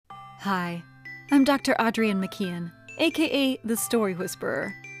Hi, I'm Dr. Adrienne McKeon, aka the Story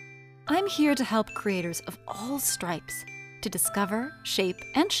Whisperer. I'm here to help creators of all stripes to discover, shape,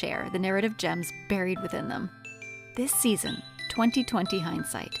 and share the narrative gems buried within them. This season, 2020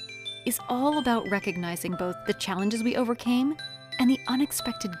 Hindsight, is all about recognizing both the challenges we overcame and the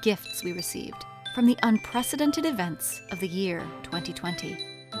unexpected gifts we received from the unprecedented events of the year 2020.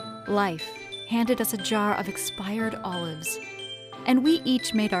 Life handed us a jar of expired olives, and we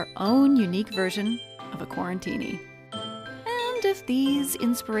each made our own unique version of a quarantini. And if these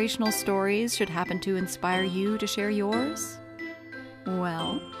inspirational stories should happen to inspire you to share yours,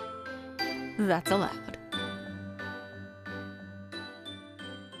 well, that's allowed.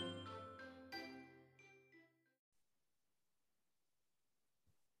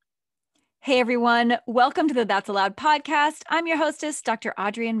 Hey everyone, welcome to the That's Allowed podcast. I'm your hostess, Dr.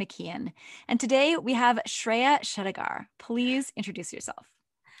 Adrienne McKeon, and today we have Shreya Shedegar. Please introduce yourself.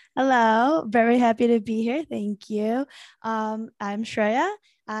 Hello, very happy to be here. Thank you. I'm Shreya.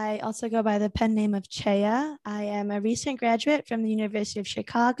 I also go by the pen name of Cheya. I am a recent graduate from the University of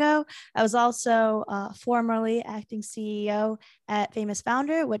Chicago. I was also formerly acting CEO at Famous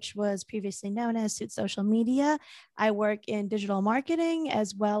Founder, which was previously known as Suit Social Media. I work in digital marketing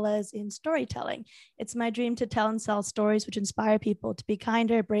as well as in storytelling. It's my dream to tell and sell stories which inspire people to be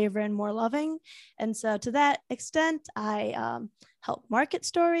kinder, braver, and more loving. And so to that extent, I help market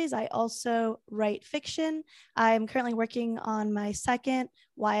stories. I also write fiction. I'm currently working on my second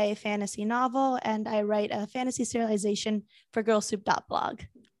YA fantasy novel, and I write a fantasy serialization for girlsoup.blog.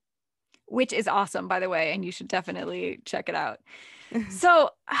 Which is awesome, by the way, and you should definitely check it out. So,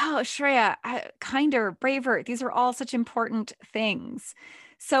 Shreya, kinder, braver, these are all such important things.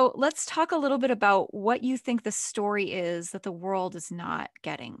 So let's talk a little bit about what you think the story is that the world is not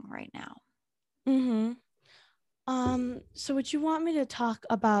getting right now. So would you want me to talk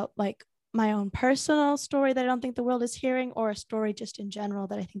about like my own personal story that I don't think the world is hearing, or a story just in general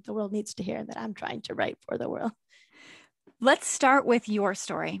that I think the world needs to hear and that I'm trying to write for the world? Let's start with your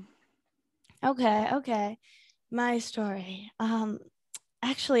story. Okay. My story.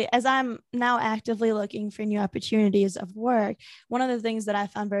 Actually, as I'm now actively looking for new opportunities of work, one of the things that I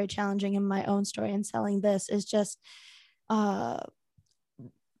found very challenging in my own story and selling this is just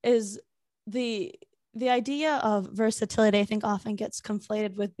is the idea of versatility, I think, often gets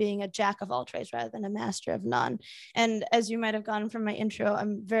conflated with being a jack of all trades rather than a master of none. And as you might have gotten from my intro,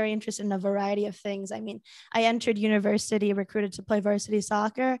 I'm very interested in a variety of things. I mean, I entered university recruited to play varsity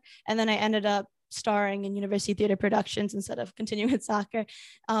soccer, and then I ended up starring in university theater productions instead of continuing with soccer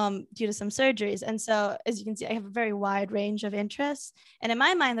due to some surgeries. And so, as you can see, I have a very wide range of interests. And in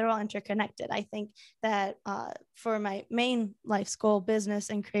my mind, they're all interconnected. I think that for my main life's goal, business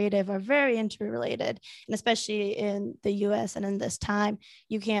and creative are very interrelated. And especially in the US and in this time,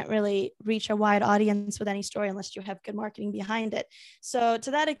 you can't really reach a wide audience with any story unless you have good marketing behind it. So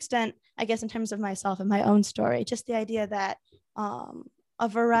to that extent, I guess in terms of myself and my own story, just the idea that a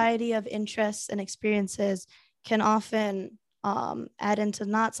variety of interests and experiences can often add into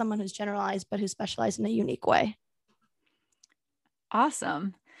not someone who's generalized, but who specializes in a unique way.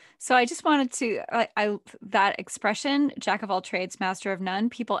 Awesome. So I just wanted to, that expression, jack of all trades, master of none,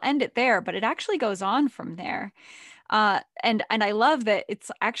 people end it there, but it actually goes on from there. And I love that it's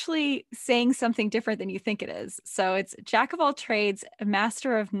actually saying something different than you think it is. So it's jack of all trades,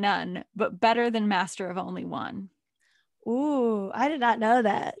 master of none, but better than master of only one. Ooh, I did not know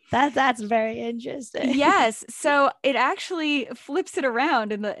that. That's very interesting. Yes. So it actually flips it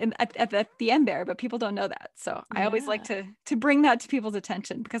around at the end there, but people don't know that. So I always like to bring that to people's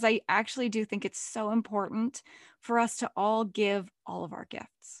attention, because I actually do think it's so important for us to all give all of our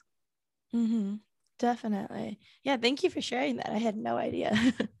gifts. Definitely. Yeah. Thank you for sharing that. I had no idea.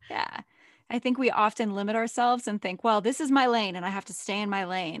 Yeah. I think we often limit ourselves and think, well, this is my lane and I have to stay in my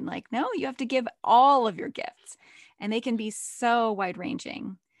lane. Like, no, you have to give all of your gifts, and they can be so wide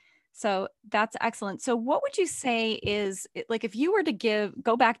ranging. So that's excellent. So what would you say is, like, if you were to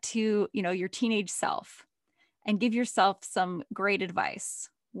go back to, your teenage self and give yourself some great advice,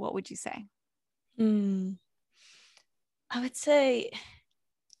 what would you say? I would say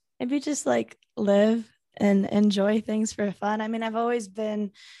maybe just like live and enjoy things for fun. I mean, I've always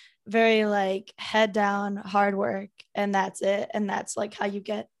been very like head down, hard work, and that's it. And that's like how you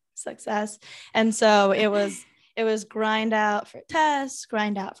get success. And so it was grind out for tests,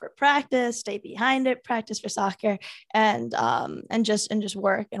 grind out for practice, stay behind it, practice for soccer, and just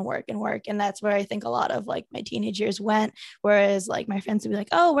work and work and work. And that's where I think a lot of like my teenage years went. Whereas like my friends would be like,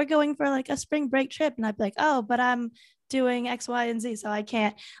 oh, we're going for like a spring break trip. And I'd be like, oh, but I'm doing X, Y, and Z, so I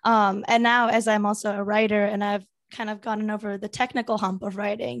can't. And now as I'm also a writer and I've kind of gotten over the technical hump of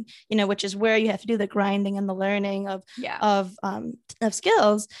writing, which is where you have to do the grinding and the learning of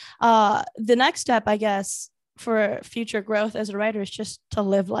skills. The next step, I guess, for future growth as a writer is just to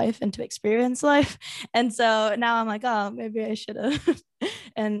live life and to experience life. And so now I'm like, oh, maybe I should have,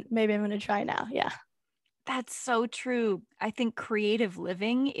 and maybe I'm going to try now. Yeah. That's so true. I think creative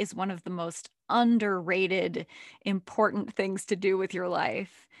living is one of the most underrated, important things to do with your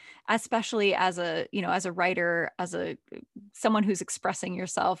life, especially as a writer, someone who's expressing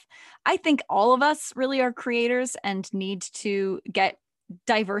yourself. I think all of us really are creators and need to get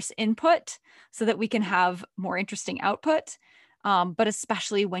diverse input so that we can have more interesting output. But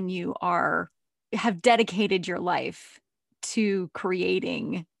especially when you have dedicated your life to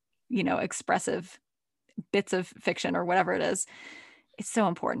creating, expressive bits of fiction or whatever it is, it's so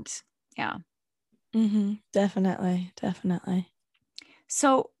important. Yeah. Definitely.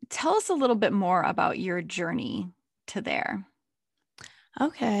 So tell us a little bit more about your journey to there.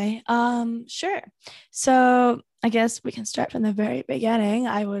 Okay. Sure. So I guess we can start from the very beginning.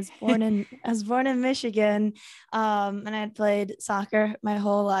 I was born in Michigan, and I had played soccer my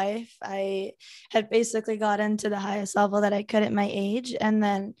whole life. I had basically got into the highest level that I could at my age, and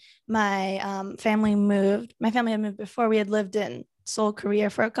then my family moved. My family had moved before. We had lived in Seoul,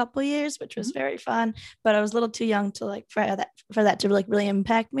 Korea for a couple of years, which was very fun. But I was a little too young to for that to really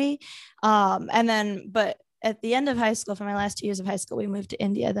impact me. But at the end of high school, for my last 2 years of high school, we moved to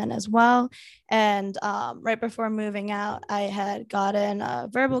India then as well. And right before moving out, I had gotten a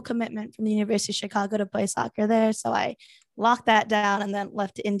verbal commitment from the University of Chicago to play soccer there. So I locked that down and then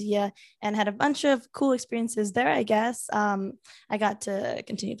left to India and had a bunch of cool experiences there, I guess. I got to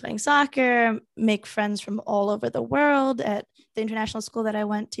continue playing soccer, make friends from all over the world at the international school that I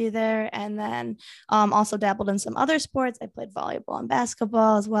went to there, and then also dabbled in some other sports. I played volleyball and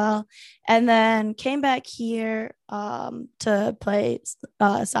basketball as well, and then came back here to play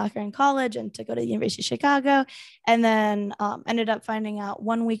soccer in college and to go to the University of Chicago, and then ended up finding out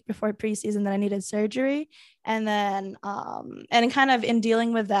 1 week before preseason that I needed surgery. And then and kind of in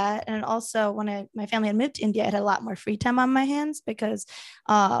dealing with that, and also when my family had moved to India, I had a lot more free time on my hands because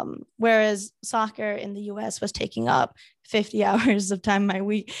whereas soccer in the US was taking up 50 hours of time my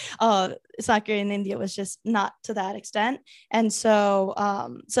week, soccer in India was just not to that extent. And so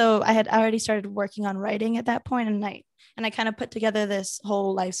I had already started working on writing at that point, and I kind of put together this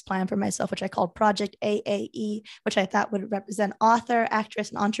whole life's plan for myself, which I called Project AAE, which I thought would represent author, actress,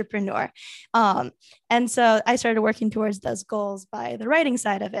 and entrepreneur. And so I started working towards those goals by the writing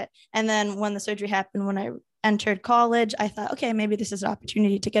side of it. And then when the surgery happened, when I entered college, I thought, okay, maybe this is an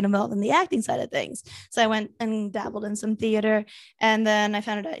opportunity to get involved in the acting side of things. So I went and dabbled in some theater, and then I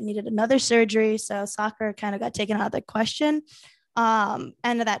found out I needed another surgery. So soccer kind of got taken out of the question. And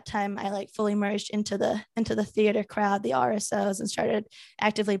at that time I fully merged into the theater crowd, the RSOs, and started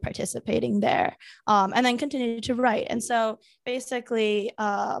actively participating there, and then continued to write. And so basically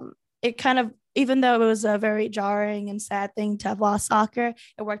it kind of, even though it was a very jarring and sad thing to have lost soccer,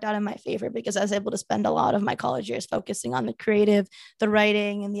 it worked out in my favor because I was able to spend a lot of my college years focusing on the creative, the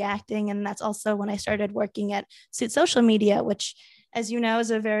writing, and the acting. And that's also when I started working at Suit Social Media, which, as you know,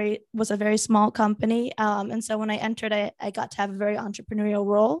 was a very small company. And so when I entered, I got to have a very entrepreneurial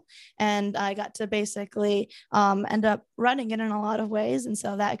role, and I got to basically end up running it in a lot of ways. And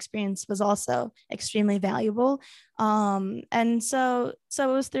so that experience was also extremely valuable. And so it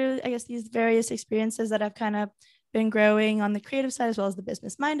was through, I guess, these various experiences that I've kind of been growing on the creative side as well as the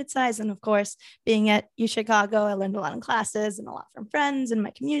business minded side. And of course, being at U Chicago, I learned a lot in classes and a lot from friends and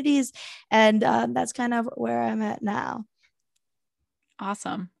my communities. And that's kind of where I'm at now.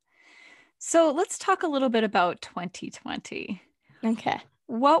 Awesome. So let's talk a little bit about 2020. Okay.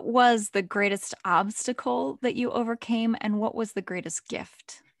 What was the greatest obstacle that you overcame, and what was the greatest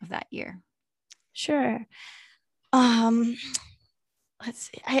gift of that year? Sure. Let's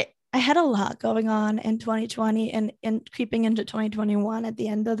see. I had a lot going on in 2020 and creeping into 2021 at the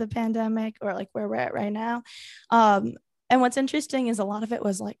end of the pandemic, or where we're at right now. And what's interesting is a lot of it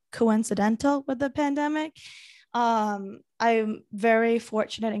was coincidental with the pandemic. I'm very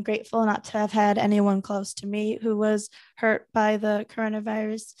fortunate and grateful not to have had anyone close to me who was hurt by the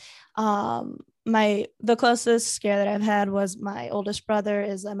coronavirus. The closest scare that I've had was my oldest brother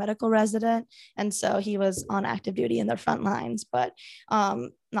is a medical resident, and so he was on active duty in the front lines, but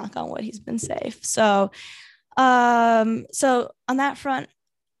knock on wood, he's been safe. So on that front,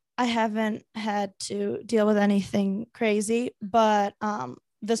 I haven't had to deal with anything crazy, but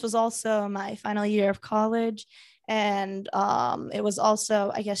this was also my final year of college. And it was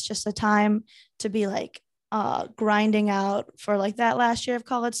also, I guess, just a time to be grinding out for that last year of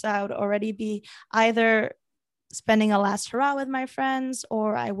college. So I would already be either spending a last hurrah with my friends,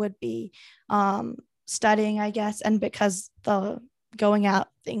 or I would be studying, I guess. And because the going out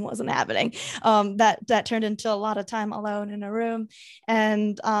thing wasn't happening, that turned into a lot of time alone in a room.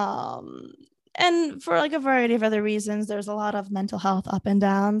 And for like a variety of other reasons, there's a lot of mental health up and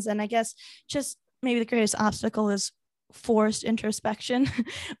downs. And I guess just maybe the greatest obstacle is forced introspection.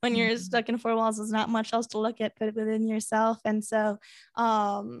 When you're stuck in four walls, there's not much else to look at but within yourself. And so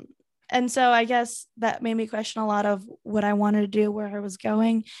I guess that made me question a lot of what I wanted to do, where I was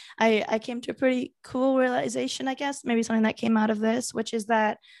going. I came to a pretty cool realization, I guess, maybe something that came out of this, which is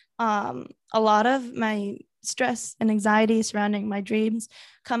that a lot of my stress and anxiety surrounding my dreams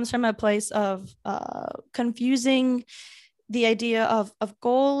comes from a place of confusing the idea of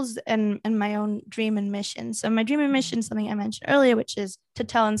goals and my own dream and mission. So my dream and mission is something I mentioned earlier, which is to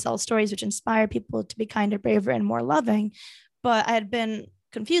tell and sell stories which inspire people to be kinder, braver, and more loving. But I had been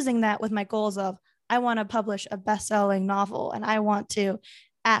confusing that with my goals of, I want to publish a best-selling novel and I want to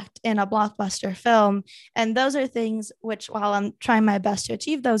act in a blockbuster film. And those are things which, while I'm trying my best to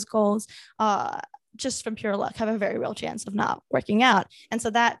achieve those goals, just from pure luck, have a very real chance of not working out. And so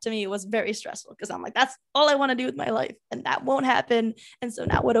that to me was very stressful, because I'm like, that's all I want to do with my life, and that won't happen. And so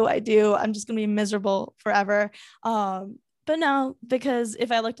now what do? I'm just going to be miserable forever. But no, because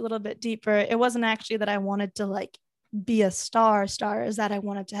if I looked a little bit deeper, it wasn't actually that I wanted to like be a star is that I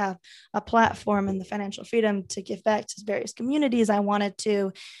wanted to have a platform and the financial freedom to give back to various communities. I wanted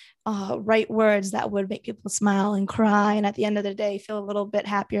to write words that would make people smile and cry, and at the end of the day feel a little bit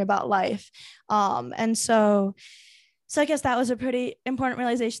happier about life. And so I guess that was a pretty important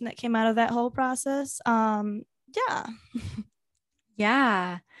realization that came out of that whole process. Yeah.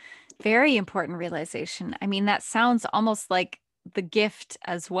 Yeah, very important realization. I mean, that sounds almost like the gift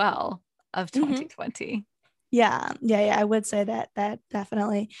as well of 2020. Yeah, I would say that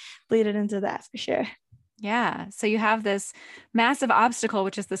definitely bleeded into that for sure. Yeah. So you have this massive obstacle,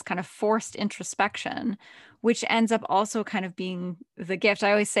 which is this kind of forced introspection, which ends up also kind of being the gift.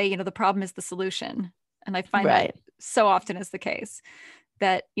 I always say, the problem is the solution. And I find that so often is the case,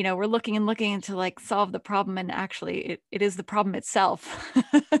 that, we're looking and looking to like solve the problem. And actually it is the problem itself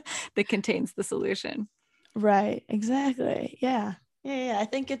that contains the solution. Right. Exactly. Yeah. Yeah. I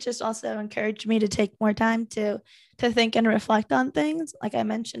think it just also encouraged me to take more time to think and reflect on things. Like I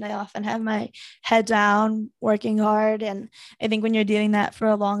mentioned, I often have my head down, working hard. And I think when you're doing that for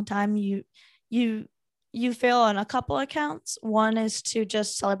a long time, you fail on a couple accounts. One is to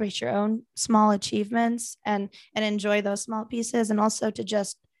just celebrate your own small achievements and enjoy those small pieces, and also to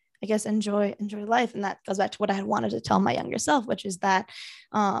just, I guess, enjoy life. And that goes back to what I had wanted to tell my younger self, which is that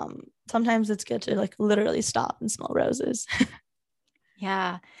sometimes it's good to like literally stop and smell roses.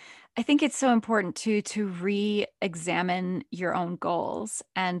 Yeah. I think it's so important to re-examine your own goals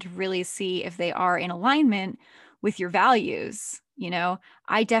and really see if they are in alignment with your values.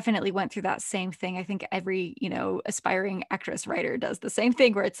 I definitely went through that same thing. I think every, aspiring actress writer does the same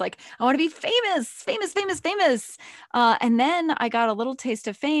thing, where it's like, I want to be famous. And then I got a little taste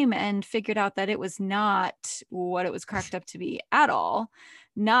of fame and figured out that it was not what it was cracked up to be at all,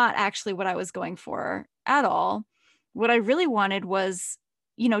 not actually what I was going for at all. What I really wanted was,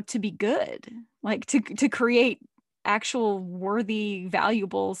 to be good, like to create actual worthy,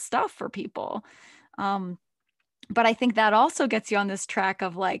 valuable stuff for people. But I think that also gets you on this track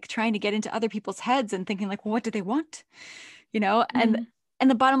of like trying to get into other people's heads and thinking like, well, what do they want? And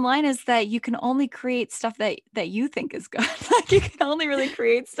the bottom line is that you can only create stuff that you think is good. Like you can only really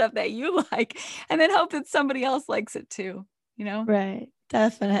create stuff that you like, and then hope that somebody else likes it too, Right.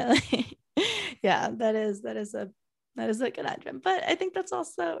 Definitely. Yeah, that is a conundrum. But I think it's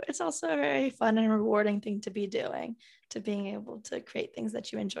also a very fun and rewarding thing to be doing, to being able to create things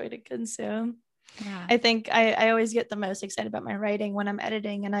that you enjoy to consume. Yeah. I think I always get the most excited about my writing when I'm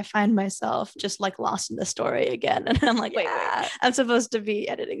editing and I find myself just like lost in the story again. And I'm like, wait, I'm supposed to be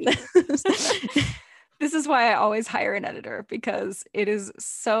editing this. This is why I always hire an editor, because it is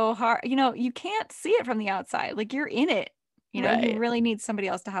so hard. You can't see it from the outside. Like you're in it. You really need somebody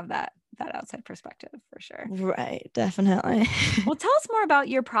else to have that outside perspective for sure. Right. Definitely. Well, tell us more about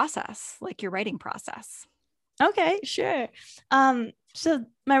your process, like your writing process. Okay, sure. So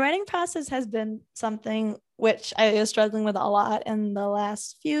my writing process has been something which I was struggling with a lot in the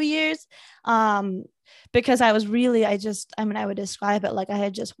last few years. Because I would describe it like I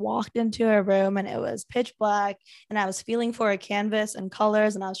had just walked into a room and it was pitch black and I was feeling for a canvas and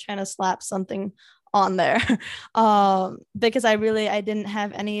colors and I was trying to slap something on there. Because I didn't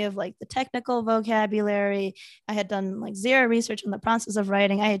have any of like the technical vocabulary. I had done like zero research on the process of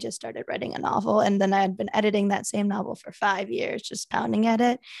writing. I had just started writing a novel, and then I had been editing that same novel for 5 years, just pounding at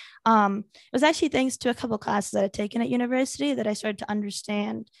it. It was actually thanks to a couple classes that I'd taken at university that I started to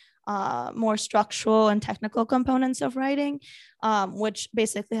understand more structural and technical components of writing, which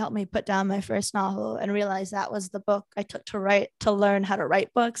basically helped me put down my first novel and realize that was the book I took to learn how to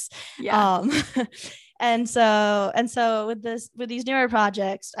write books. Yeah. And so with these newer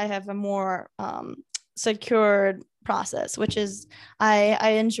projects, I have a more secured process, which is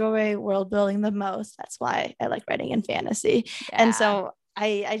I enjoy world building the most. That's why I like writing in fantasy. Yeah. And so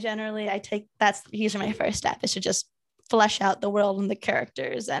I generally I take that's usually my first step is to just flesh out the world and the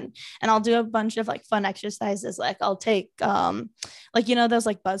characters, and I'll do a bunch of like fun exercises. Like I'll take like those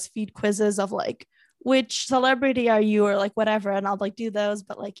like BuzzFeed quizzes of like which celebrity are you or like whatever, and I'll like do those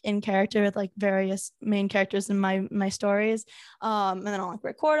but like in character with like various main characters in my stories. And then I'll like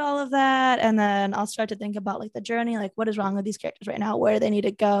record all of that, and then I'll start to think about like the journey, like what is wrong with these characters right now, where do they need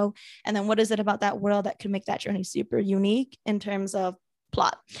to go, and then what is it about that world that could make that journey super unique in terms of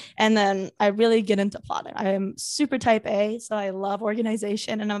plot. And then I really get into plotting. I am super type A, so I love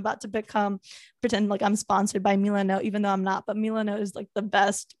organization, and I'm about to pretend like I'm sponsored by Milano, even though I'm not. But Milano is like the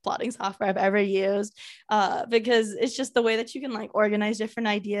best plotting software I've ever used, because it's just the way that you can like organize different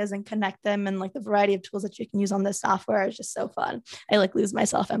ideas and connect them, and like the variety of tools that you can use on this software is just so fun. I like lose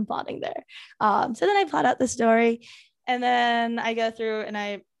myself in plotting there. So then I plot out the story, and then I go through and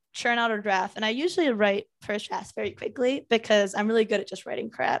I churn out a draft, and I usually write first drafts very quickly because I'm really good at just writing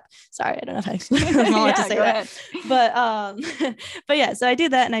crap. Sorry, I don't know if I explained Yeah, to say that, but yeah, so I do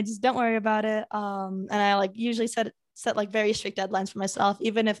that and I just don't worry about it. And I like usually set like very strict deadlines for myself.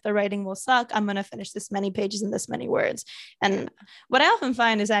 Even if the writing will suck, I'm going to finish this many pages in this many words. And what I often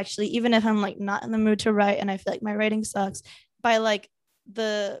find is actually, even if I'm like not in the mood to write and I feel like my writing sucks, by like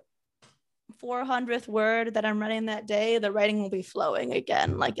the 400th word that I'm writing that day, the writing will be flowing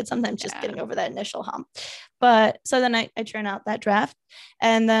again. Like it's sometimes just getting over that initial hump. But so then I churn out that draft,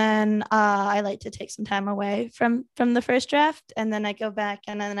 and then I like to take some time away from the first draft, and then I go back,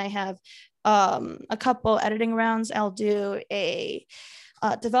 and then I have a couple editing rounds. I'll do a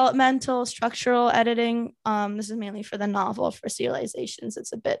developmental structural editing. This is mainly for the novel. For serializations,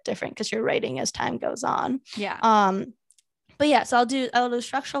 it's a bit different because you're writing as time goes on. But yeah, so I'll do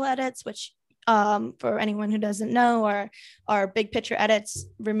structural edits, which for anyone who doesn't know are big picture edits,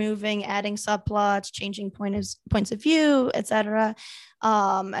 removing, adding subplots, changing points of view, etc.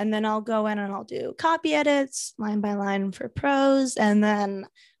 And then I'll go in and I'll do copy edits line by line for prose, and then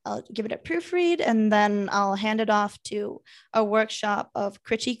I'll give it a proofread, and then I'll hand it off to a workshop of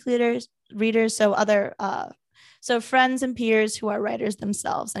critique readers, so friends and peers who are writers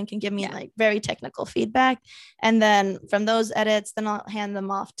themselves and can give me like very technical feedback. And then from those edits, then I'll hand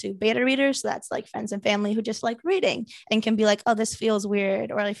them off to beta readers. So that's like friends and family who just like reading and can be like, oh, this feels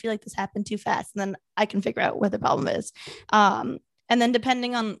weird, or I feel like this happened too fast. And then I can figure out where the problem is. And then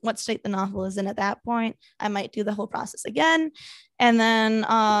depending on what state the novel is in at that point, I might do the whole process again. And then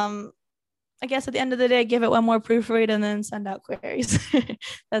I guess at the end of the day, give it one more proofread and then send out queries.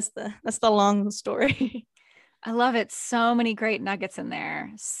 That's the long story. I love it. So many great nuggets in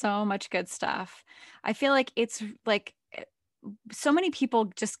there. So much good stuff. I feel like it's like so many people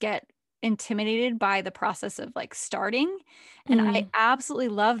just get intimidated by the process of like starting. And I absolutely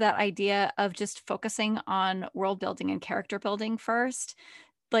love that idea of just focusing on world building and character building first.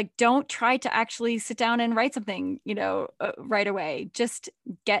 Like, don't try to actually sit down and write something, right away. Just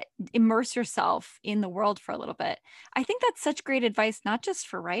immerse yourself in the world for a little bit. I think that's such great advice, not just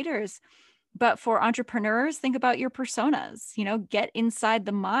for writers, but for entrepreneurs. Think about your personas, get inside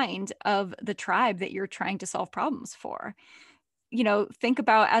the mind of the tribe that you're trying to solve problems for. Think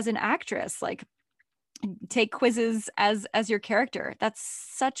about as an actress, like take quizzes as your character. That's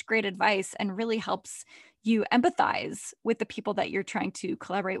such great advice and really helps you empathize with the people that you're trying to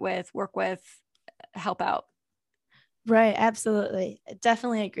collaborate with, work with, help out. Right. Absolutely. I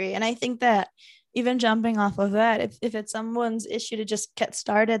definitely agree. And I think that even jumping off of that, if it's someone's issue to just get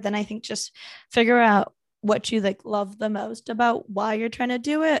started, then I think just figure out what you like love the most about why you're trying to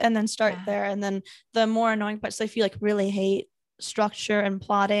do it, and then start there. And then the more annoying parts, so if you like really hate structure and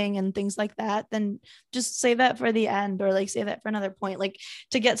plotting and things like that, then just save that for the end, or like save that for another point. Like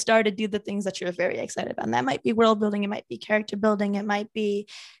to get started, do the things that you're very excited about. And that might be world building, it might be character building, it might be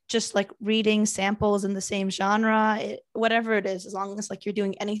just like reading samples in the same genre, whatever it is, as long as like you're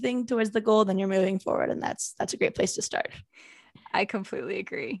doing anything towards the goal, then you're moving forward, and that's a great place to start. I completely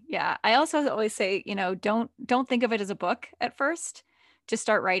agree. Yeah. I also always say, don't think of it as a book at first. just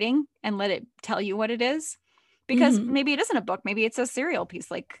start writing and let it tell you what it is. Because Mhm. maybe it isn't a book, maybe it's a serial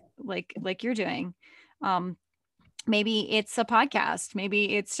piece like you're doing. Maybe it's a podcast,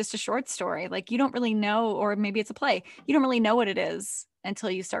 maybe it's just a short story. Like you don't really know, or maybe it's a play. You don't really know what it is until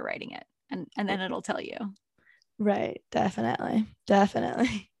you start writing it, and then it'll tell you. Right. Definitely.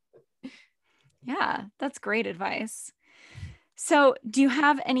 Definitely. Yeah, that's great advice. So, do you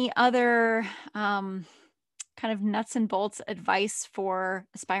have any other kind of nuts and bolts advice for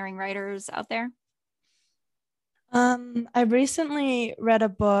aspiring writers out there? I recently read a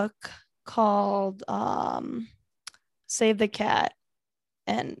book called Save the Cat,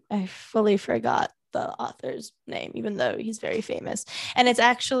 and I fully forgot the author's name, even though he's very famous. And it's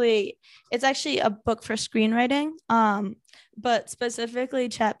actually a book for screenwriting. But specifically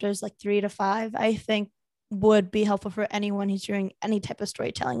chapters like 3 to 5, I think would be helpful for anyone who's doing any type of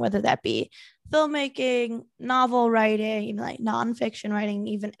storytelling, whether that be filmmaking, novel writing, even like nonfiction writing,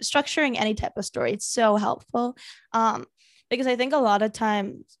 even structuring any type of story. It's so helpful. Um, because I think a lot of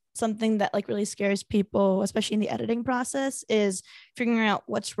times something that like really scares people, especially in the editing process, is figuring out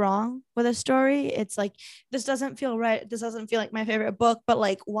what's wrong with a story. It's like, this doesn't feel right. This doesn't feel like my favorite book, but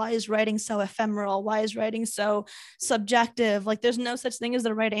like, why is writing so ephemeral? Why is writing so subjective? Like, there's no such thing as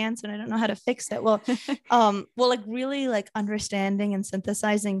the right answer, and I don't know how to fix it. Well, like really like understanding and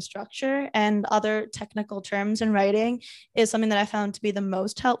synthesizing structure and other technical terms in writing is something that I found to be the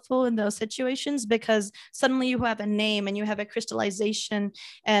most helpful in those situations, because suddenly you have a name and you have a crystallization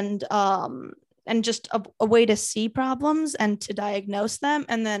and just a way to see problems and to diagnose them.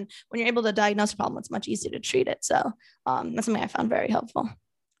 And then when you're able to diagnose a problem, it's much easier to treat it. So that's something I found very helpful.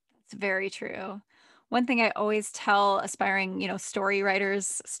 It's very true. One thing I always tell aspiring, story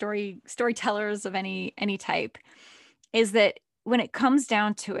writers, storytellers of any type, is that when it comes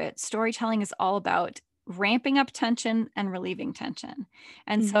down to it, storytelling is all about ramping up tension and relieving tension.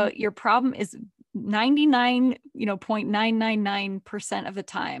 And so Mm-hmm. your problem is 99, 0.999% of the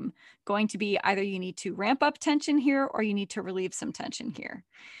time going to be either you need to ramp up tension here or you need to relieve some tension here.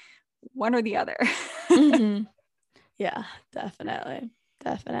 One or the other. Mm-hmm. Yeah, definitely.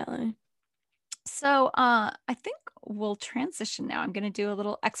 Definitely. So I think we'll transition now. I'm going to do a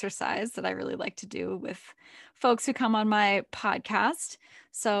little exercise that I really like to do with folks who come on my podcast.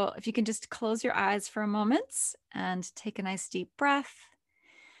 So if you can just close your eyes for a moment and take a nice deep breath.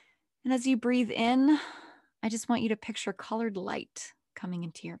 And as you breathe in, I just want you to picture colored light coming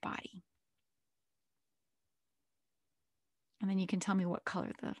into your body. And then you can tell me what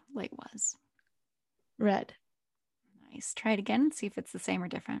color the light was. Red. Nice. Try it again and see if it's the same or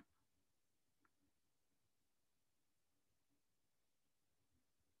different.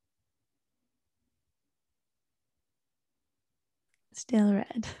 Still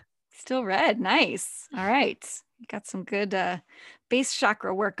red. Still red. Nice. All right. You got some good base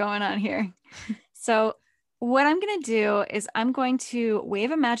chakra work going on here. So, what I'm going to do is I'm going to wave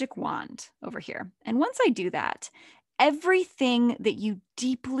a magic wand over here. And once I do that, everything that you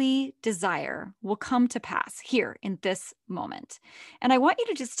deeply desire will come to pass here in this moment. And I want you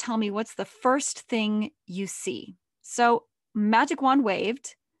to just tell me what's the first thing you see. So, magic wand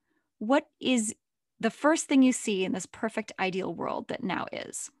waved. What is the first thing you see in this perfect ideal world that now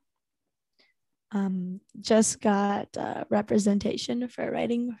is? Just got representation for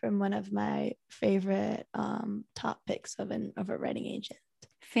writing from one of my favorite top picks of a writing agent.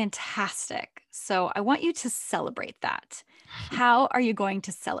 Fantastic. So I want you to celebrate that. How are you going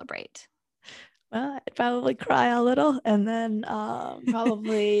to celebrate? Well, I'd probably cry a little, and then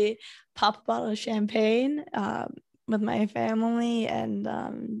probably pop a bottle of champagne with my family, and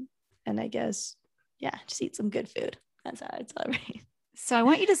I guess, yeah, just eat some good food. That's how I'd celebrate. So I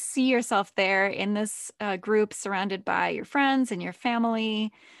want you to see yourself there in this group surrounded by your friends and your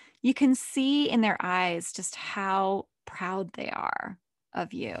family. You can see in their eyes just how proud they are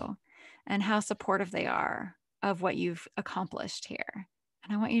of you and how supportive they are of what you've accomplished here.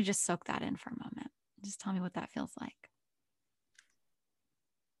 And I want you to just soak that in for a moment. Just tell me what that feels like.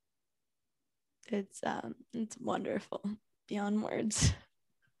 It's wonderful beyond words.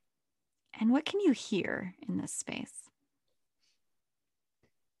 And what can you hear in this space?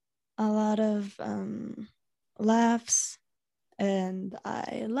 A lot of laughs and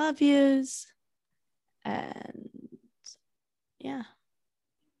I love yous, and yeah.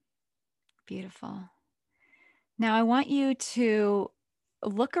 Beautiful. Now I want you to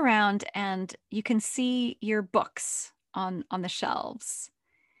look around and you can see your books on the shelves.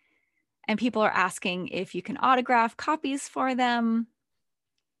 And people are asking if you can autograph copies for them.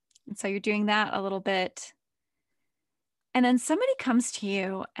 And so you're doing that a little bit. And then somebody comes to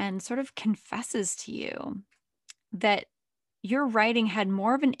you and sort of confesses to you that your writing had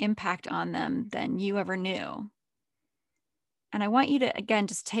more of an impact on them than you ever knew. And I want you to, again,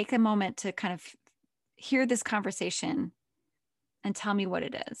 just take a moment to kind of hear this conversation and tell me what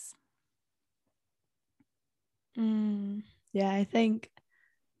it is. Yeah, I think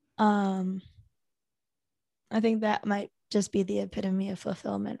that might just be the epitome of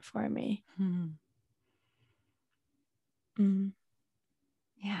fulfillment for me.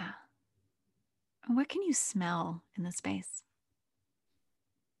 Yeah. And what can you smell in the space?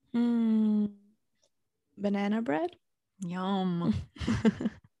 Banana bread. Yum.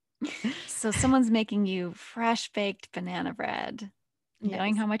 So someone's making you fresh baked banana bread,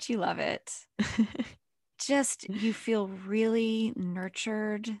 knowing how much you love it. Just you feel really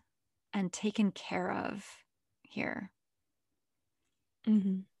nurtured and taken care of here.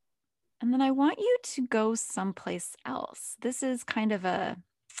 And then I want you to go someplace else. This is kind of a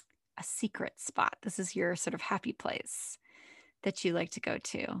secret spot. This is your sort of happy place that you like to go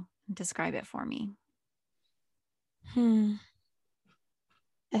to. Describe it for me.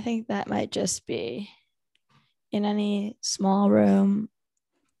 I think that might just be in any small room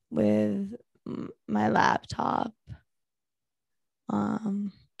with my laptop,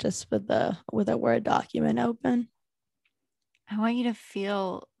 just with a Word document open. I want you to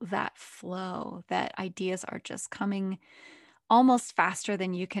feel that flow, that ideas are just coming almost faster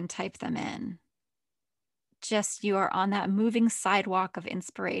than you can type them in. Just you are on that moving sidewalk of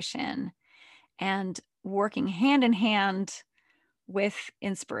inspiration and working hand in hand with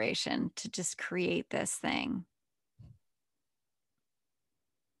inspiration to just create this thing.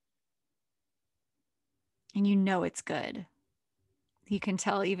 And you know it's good. You can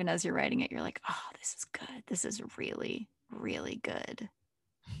tell even as you're writing it, you're like, oh, this is good. This is really, really good.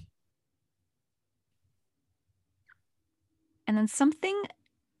 And then something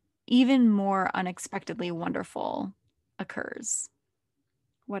even more unexpectedly wonderful occurs.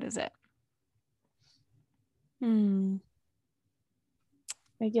 What is it? I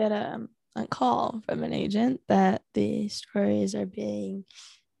get a call from an agent that the stories are being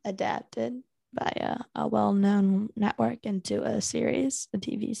adapted by a well-known network into a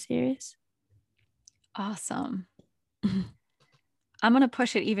TV series. Awesome. I'm going to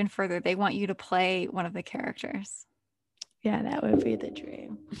push it even further. They want you to play one of the characters. Yeah, that would be the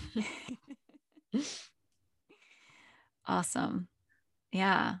dream. Awesome.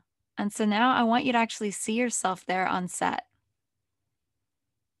 Yeah. And so now I want you to actually see yourself there on set.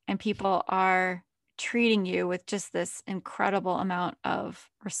 And people are treating you with just this incredible amount of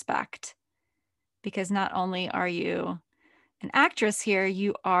respect. Because not only are you an actress here,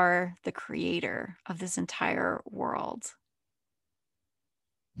 you are the creator of this entire world.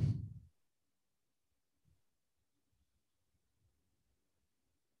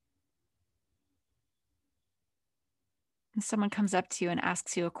 And someone comes up to you and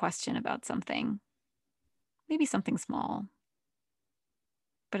asks you a question about something, maybe something small,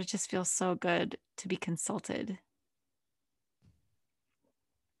 but it just feels so good to be consulted.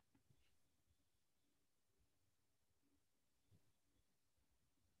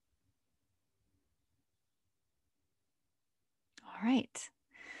 All right.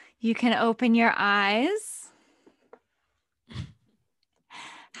 You can open your eyes.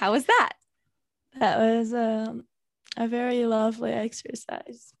 How was that? That was a very lovely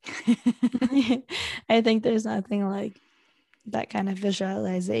exercise. I think there's nothing like that kind of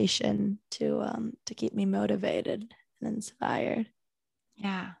visualization to keep me motivated and inspired.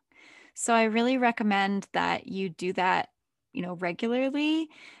 Yeah. So I really recommend that you do that, regularly.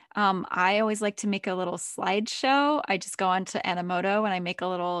 I always like to make a little slideshow. I just go onto Animoto and I make a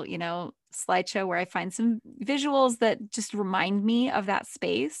little, slideshow where I find some visuals that just remind me of that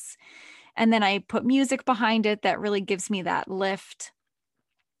space. And then I put music behind it that really gives me that lift.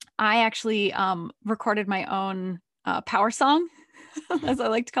 I actually recorded my own power song, as I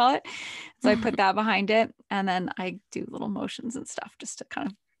like to call it. So I put that behind it. And then I do little motions and stuff just to kind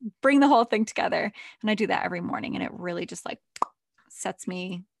of bring the whole thing together. And I do that every morning. And it really just like sets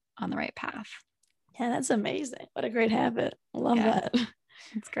me on the right path. Yeah, that's amazing. What a great habit. I love that.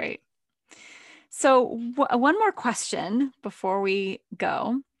 It's great. So one more question before we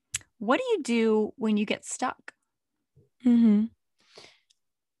go. What do you do when you get stuck?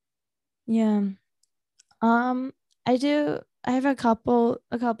 Yeah. I have a couple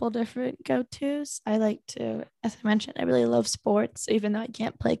different go-tos. I like to, as I mentioned, I really love sports, even though I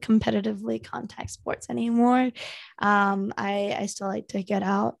can't play competitively contact sports anymore. I still like to get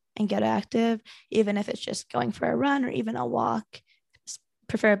out and get active, even if it's just going for a run or even a walk,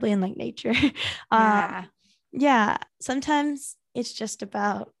 preferably in like nature. Yeah. Sometimes it's just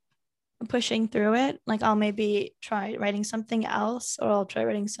about pushing through it. Like I'll maybe try writing something else, or I'll try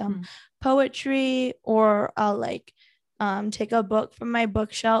writing some poetry, or I'll like take a book from my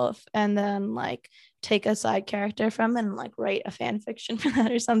bookshelf and then like take a side character from it and like write a fan fiction for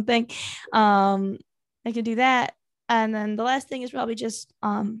that or something. I could do that. And then the last thing is probably just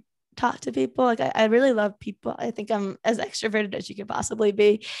talk to people. Like I really love people. I think I'm as extroverted as you could possibly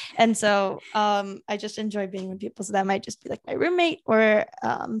be. And so I just enjoy being with people. So that might just be like my roommate or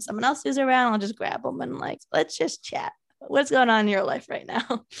someone else who's around. I'll just grab them and like, let's just chat. What's going on in your life right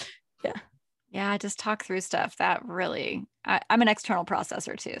now? Yeah. Yeah, just talk through stuff. That really, I'm an external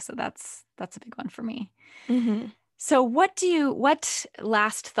processor too. So that's a big one for me. Mm-hmm. So what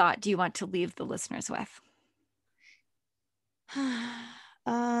last thought do you want to leave the listeners with?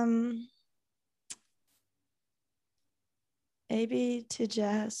 Maybe to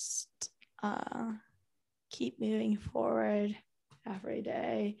just keep moving forward every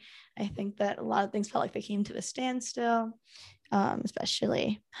day. I think that a lot of things felt like they came to a standstill,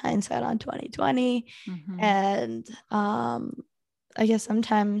 especially hindsight on 2020. And I guess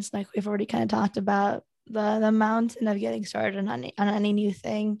sometimes, like we've already kind of talked about, the mountain of getting started on any new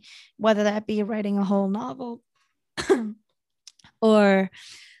thing, whether that be writing a whole novel or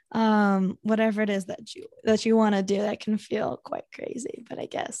whatever it is that you want to do, that can feel quite crazy. But I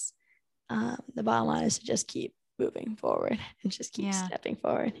guess the bottom line is to just keep moving forward and just keep stepping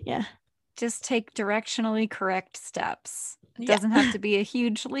forward. Yeah. Just take directionally correct steps. It doesn't have to be a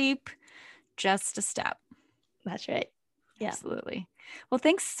huge leap, just a step. That's right. Yeah. Absolutely. Well,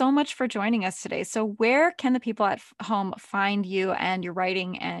 thanks so much for joining us today. So where can the people at home find you and your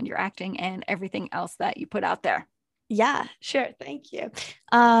writing and your acting and everything else that you put out there? Yeah, sure. Thank you.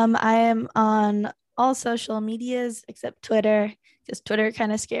 I am on all social medias except Twitter, because Twitter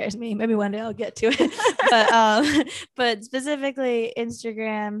kind of scares me. Maybe one day I'll get to it. But specifically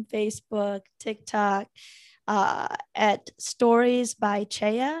Instagram, Facebook, TikTok, at Stories by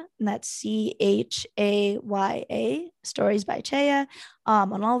Chaya, and that's Chaya, Stories by Chaya,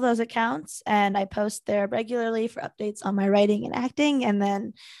 on all those accounts. And I post there regularly for updates on my writing and acting. And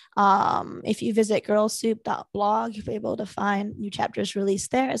then if you visit girlsoup.blog, you'll be able to find new chapters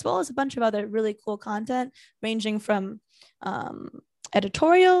released there, as well as a bunch of other really cool content, ranging from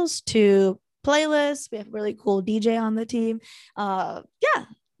editorials to playlists. We have a really cool DJ on the team.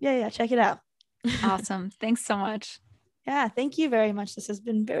 Check it out. Awesome. Thanks so much. Yeah, thank you very much. This has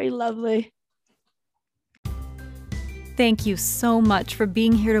been very lovely. Thank you so much for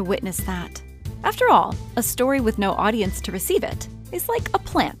being here to witness that. After all, a story with no audience to receive it is like a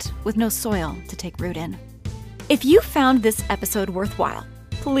plant with no soil to take root in. If you found this episode worthwhile,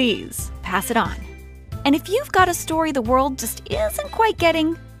 please pass it on. And if you've got a story the world just isn't quite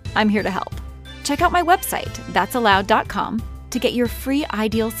getting, I'm here to help. Check out my website, that'sallowed.com, to get your free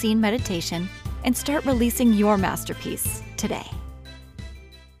ideal scene meditation and start releasing your masterpiece today.